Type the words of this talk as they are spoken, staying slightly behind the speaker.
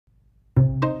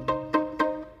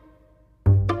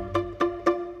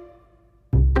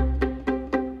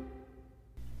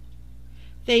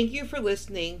Thank you for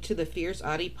listening to the Fierce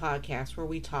Audie podcast, where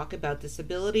we talk about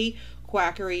disability,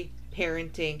 quackery,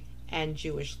 parenting, and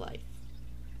Jewish life.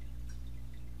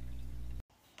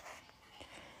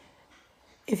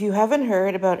 If you haven't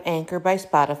heard about Anchor by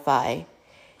Spotify,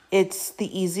 it's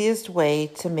the easiest way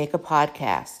to make a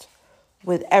podcast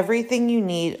with everything you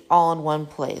need all in one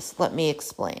place. Let me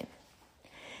explain.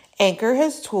 Anchor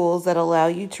has tools that allow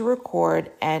you to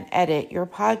record and edit your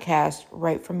podcast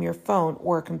right from your phone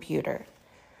or computer.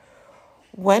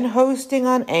 When hosting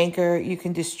on Anchor, you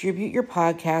can distribute your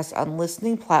podcast on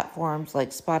listening platforms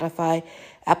like Spotify,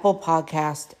 Apple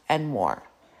Podcast, and more.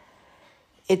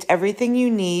 It's everything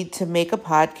you need to make a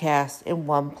podcast in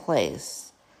one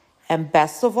place. And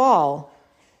best of all,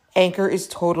 Anchor is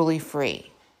totally free.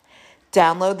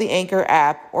 Download the Anchor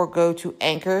app or go to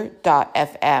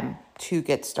anchor.fm to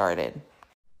get started.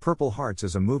 Purple Hearts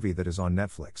is a movie that is on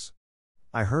Netflix.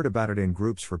 I heard about it in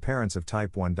groups for parents of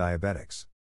type 1 diabetics.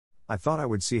 I thought I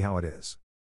would see how it is.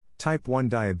 Type 1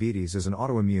 diabetes is an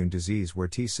autoimmune disease where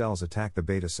T cells attack the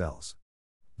beta cells.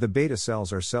 The beta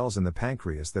cells are cells in the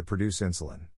pancreas that produce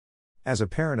insulin. As a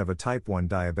parent of a type 1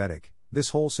 diabetic, this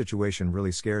whole situation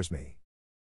really scares me.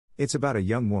 It's about a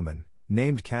young woman,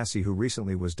 named Cassie, who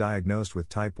recently was diagnosed with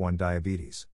type 1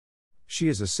 diabetes. She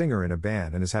is a singer in a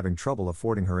band and is having trouble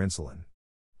affording her insulin.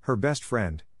 Her best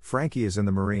friend, Frankie, is in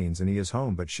the Marines and he is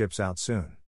home but ships out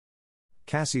soon.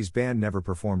 Cassie's band never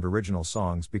performed original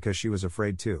songs because she was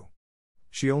afraid to.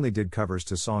 She only did covers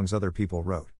to songs other people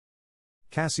wrote.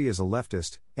 Cassie is a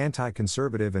leftist,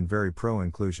 anti-conservative and very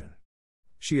pro-inclusion.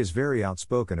 She is very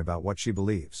outspoken about what she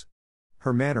believes.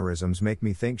 Her mannerisms make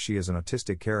me think she is an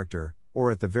autistic character,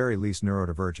 or at the very least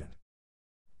neurodivergent.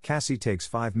 Cassie takes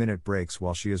 5-minute breaks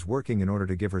while she is working in order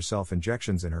to give herself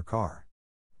injections in her car.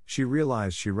 She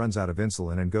realizes she runs out of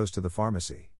insulin and goes to the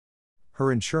pharmacy.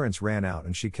 Her insurance ran out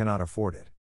and she cannot afford it.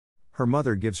 Her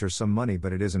mother gives her some money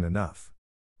but it isn't enough.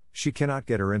 She cannot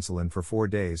get her insulin for 4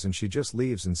 days and she just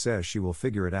leaves and says she will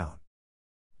figure it out.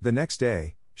 The next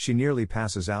day, she nearly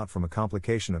passes out from a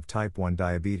complication of type 1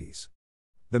 diabetes.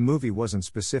 The movie wasn't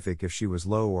specific if she was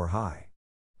low or high.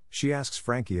 She asks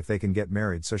Frankie if they can get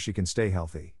married so she can stay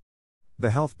healthy.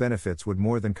 The health benefits would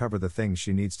more than cover the things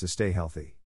she needs to stay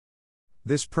healthy.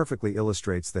 This perfectly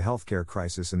illustrates the healthcare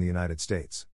crisis in the United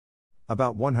States.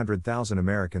 About 100,000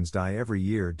 Americans die every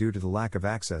year due to the lack of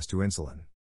access to insulin.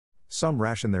 Some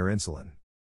ration their insulin.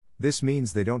 This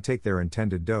means they don't take their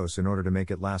intended dose in order to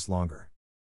make it last longer.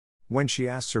 When she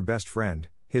asks her best friend,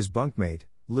 his bunkmate,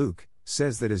 Luke,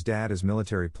 says that his dad is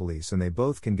military police and they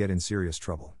both can get in serious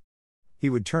trouble. He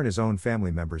would turn his own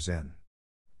family members in.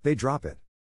 They drop it.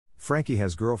 Frankie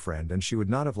has girlfriend and she would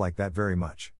not have liked that very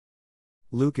much.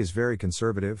 Luke is very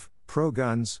conservative,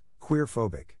 pro-guns,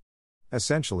 queer-phobic.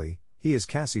 Essentially, he is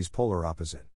Cassie's polar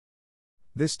opposite.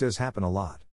 This does happen a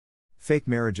lot. Fake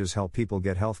marriages help people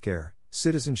get healthcare,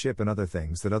 citizenship and other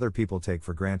things that other people take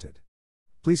for granted.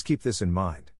 Please keep this in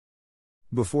mind.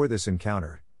 Before this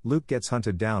encounter, Luke gets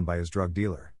hunted down by his drug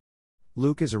dealer.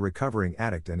 Luke is a recovering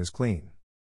addict and is clean.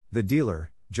 The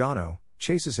dealer, Jono,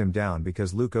 chases him down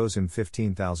because Luke owes him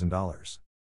 $15,000.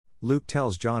 Luke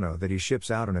tells Jono that he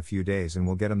ships out in a few days and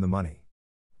will get him the money.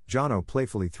 Jono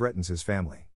playfully threatens his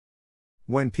family.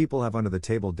 When people have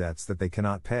under-the-table debts that they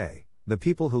cannot pay, the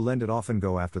people who lend it often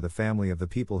go after the family of the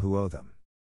people who owe them.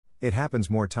 It happens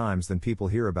more times than people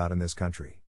hear about in this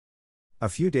country. A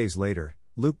few days later,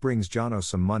 Luke brings Jono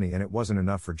some money and it wasn't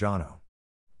enough for Jono.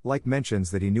 Luke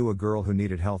mentions that he knew a girl who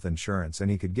needed health insurance and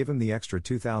he could give him the extra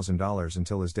 $2,000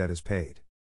 until his debt is paid.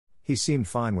 He seemed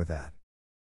fine with that.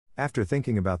 After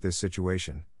thinking about this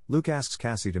situation, Luke asks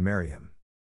Cassie to marry him.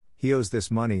 He owes this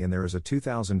money and there is a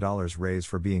 $2,000 raise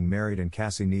for being married and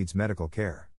Cassie needs medical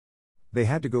care. They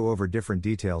had to go over different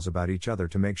details about each other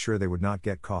to make sure they would not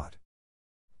get caught.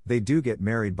 They do get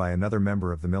married by another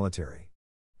member of the military.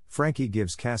 Frankie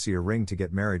gives Cassie a ring to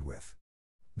get married with.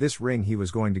 This ring he was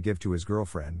going to give to his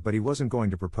girlfriend but he wasn't going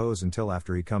to propose until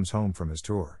after he comes home from his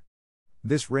tour.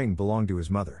 This ring belonged to his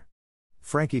mother.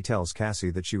 Frankie tells Cassie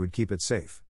that she would keep it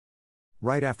safe.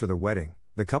 Right after the wedding,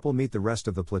 the couple meet the rest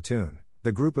of the platoon,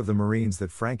 the group of the Marines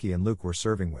that Frankie and Luke were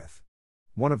serving with.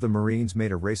 One of the Marines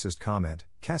made a racist comment,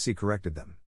 Cassie corrected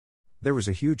them. There was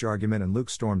a huge argument and Luke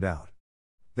stormed out.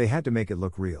 They had to make it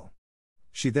look real.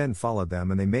 She then followed them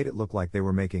and they made it look like they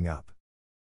were making up.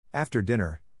 After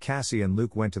dinner, Cassie and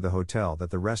Luke went to the hotel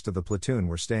that the rest of the platoon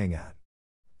were staying at.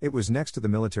 It was next to the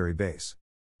military base.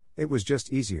 It was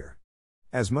just easier.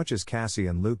 As much as Cassie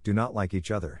and Luke do not like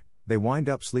each other, they wind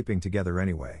up sleeping together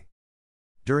anyway.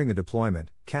 During the deployment,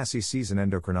 Cassie sees an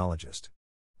endocrinologist.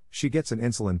 She gets an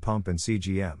insulin pump and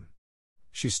CGM.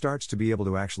 She starts to be able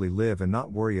to actually live and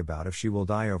not worry about if she will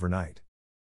die overnight.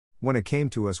 When it came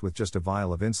to us with just a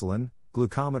vial of insulin,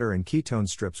 glucometer and ketone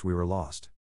strips, we were lost.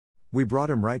 We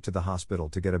brought him right to the hospital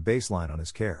to get a baseline on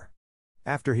his care.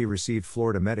 After he received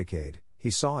Florida Medicaid, he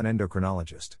saw an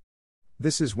endocrinologist.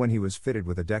 This is when he was fitted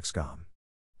with a Dexcom.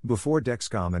 Before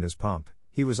Dexcom and his pump,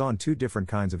 he was on 2 different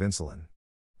kinds of insulin.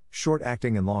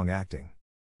 Short-acting and long-acting.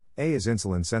 A is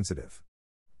insulin sensitive.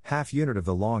 Half unit of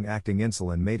the long-acting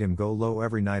insulin made him go low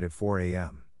every night at 4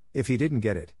 a.m. If he didn't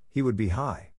get it, he would be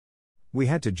high. We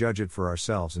had to judge it for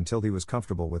ourselves until he was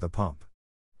comfortable with a pump.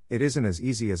 It isn't as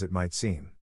easy as it might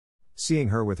seem. Seeing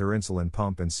her with her insulin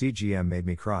pump and CGM made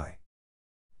me cry.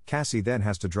 Cassie then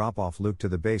has to drop off Luke to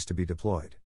the base to be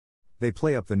deployed. They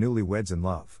play up the newlyweds in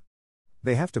love.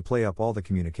 They have to play up all the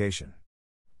communication.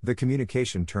 The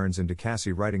communication turns into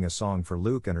Cassie writing a song for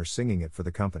Luke and her singing it for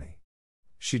the company.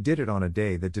 She did it on a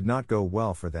day that did not go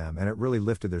well for them, and it really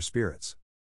lifted their spirits.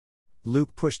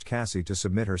 Luke pushed Cassie to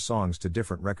submit her songs to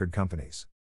different record companies.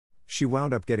 She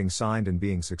wound up getting signed and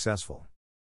being successful.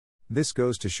 This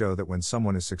goes to show that when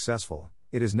someone is successful,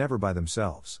 it is never by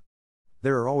themselves.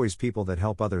 There are always people that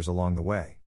help others along the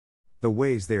way. The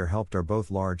ways they are helped are both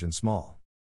large and small.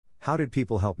 How did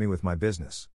people help me with my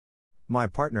business? My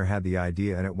partner had the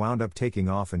idea and it wound up taking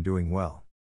off and doing well.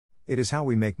 It is how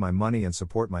we make my money and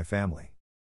support my family.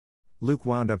 Luke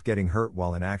wound up getting hurt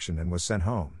while in action and was sent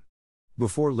home.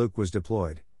 Before Luke was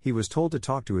deployed, he was told to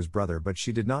talk to his brother, but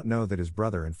she did not know that his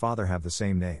brother and father have the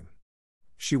same name.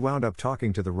 She wound up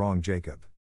talking to the wrong Jacob.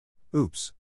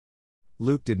 Oops.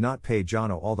 Luke did not pay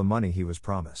Jono all the money he was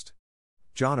promised.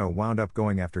 Jono wound up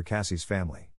going after Cassie's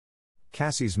family.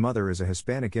 Cassie's mother is a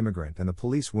Hispanic immigrant and the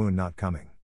police wound not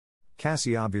coming.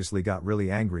 Cassie obviously got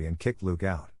really angry and kicked Luke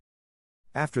out.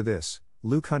 After this,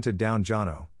 Luke hunted down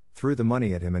Jono, threw the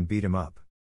money at him and beat him up.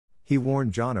 He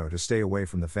warned Jono to stay away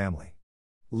from the family.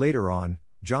 Later on,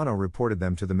 Jono reported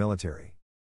them to the military.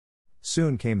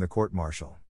 Soon came the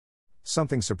court-martial.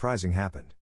 Something surprising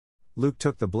happened. Luke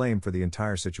took the blame for the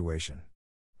entire situation.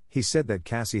 He said that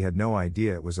Cassie had no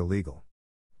idea it was illegal.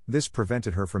 This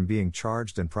prevented her from being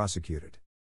charged and prosecuted.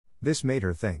 This made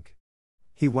her think.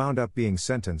 He wound up being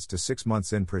sentenced to 6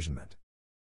 months imprisonment.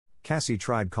 Cassie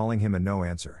tried calling him and no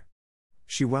answer.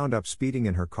 She wound up speeding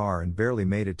in her car and barely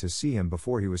made it to see him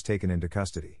before he was taken into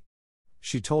custody.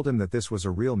 She told him that this was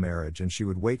a real marriage and she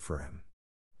would wait for him.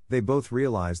 They both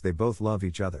realized they both love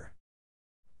each other.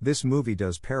 This movie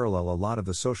does parallel a lot of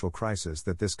the social crisis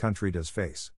that this country does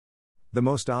face. The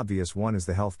most obvious one is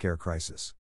the healthcare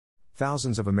crisis.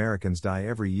 Thousands of Americans die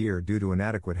every year due to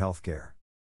inadequate healthcare.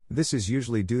 This is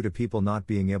usually due to people not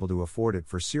being able to afford it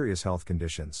for serious health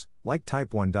conditions, like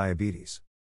type 1 diabetes.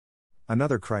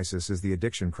 Another crisis is the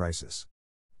addiction crisis.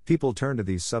 People turn to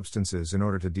these substances in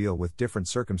order to deal with different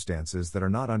circumstances that are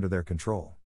not under their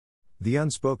control. The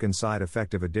unspoken side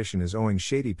effect of addiction is owing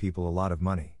shady people a lot of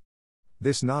money.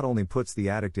 This not only puts the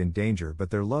addict in danger but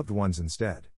their loved ones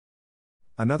instead.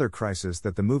 Another crisis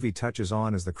that the movie touches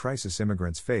on is the crisis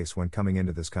immigrants face when coming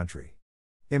into this country.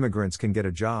 Immigrants can get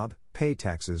a job, pay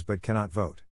taxes but cannot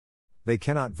vote. They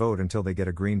cannot vote until they get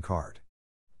a green card.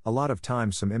 A lot of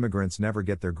times some immigrants never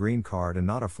get their green card and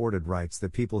not afforded rights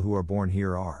that people who are born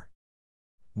here are.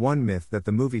 One myth that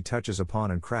the movie touches upon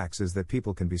and cracks is that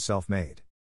people can be self-made.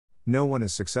 No one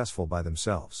is successful by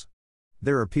themselves.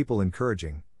 There are people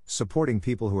encouraging, supporting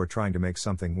people who are trying to make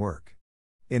something work.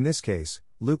 In this case,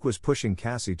 Luke was pushing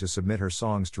Cassie to submit her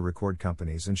songs to record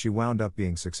companies and she wound up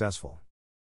being successful.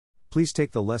 Please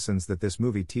take the lessons that this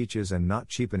movie teaches and not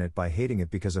cheapen it by hating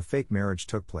it because a fake marriage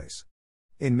took place.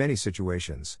 In many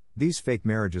situations, these fake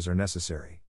marriages are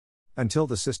necessary. Until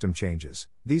the system changes,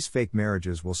 these fake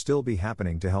marriages will still be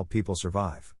happening to help people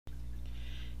survive.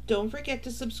 Don't forget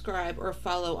to subscribe or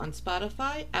follow on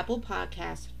Spotify, Apple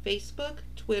Podcasts, Facebook,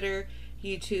 Twitter,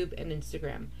 YouTube, and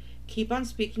Instagram. Keep on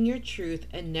speaking your truth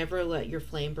and never let your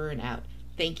flame burn out.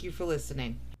 Thank you for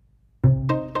listening.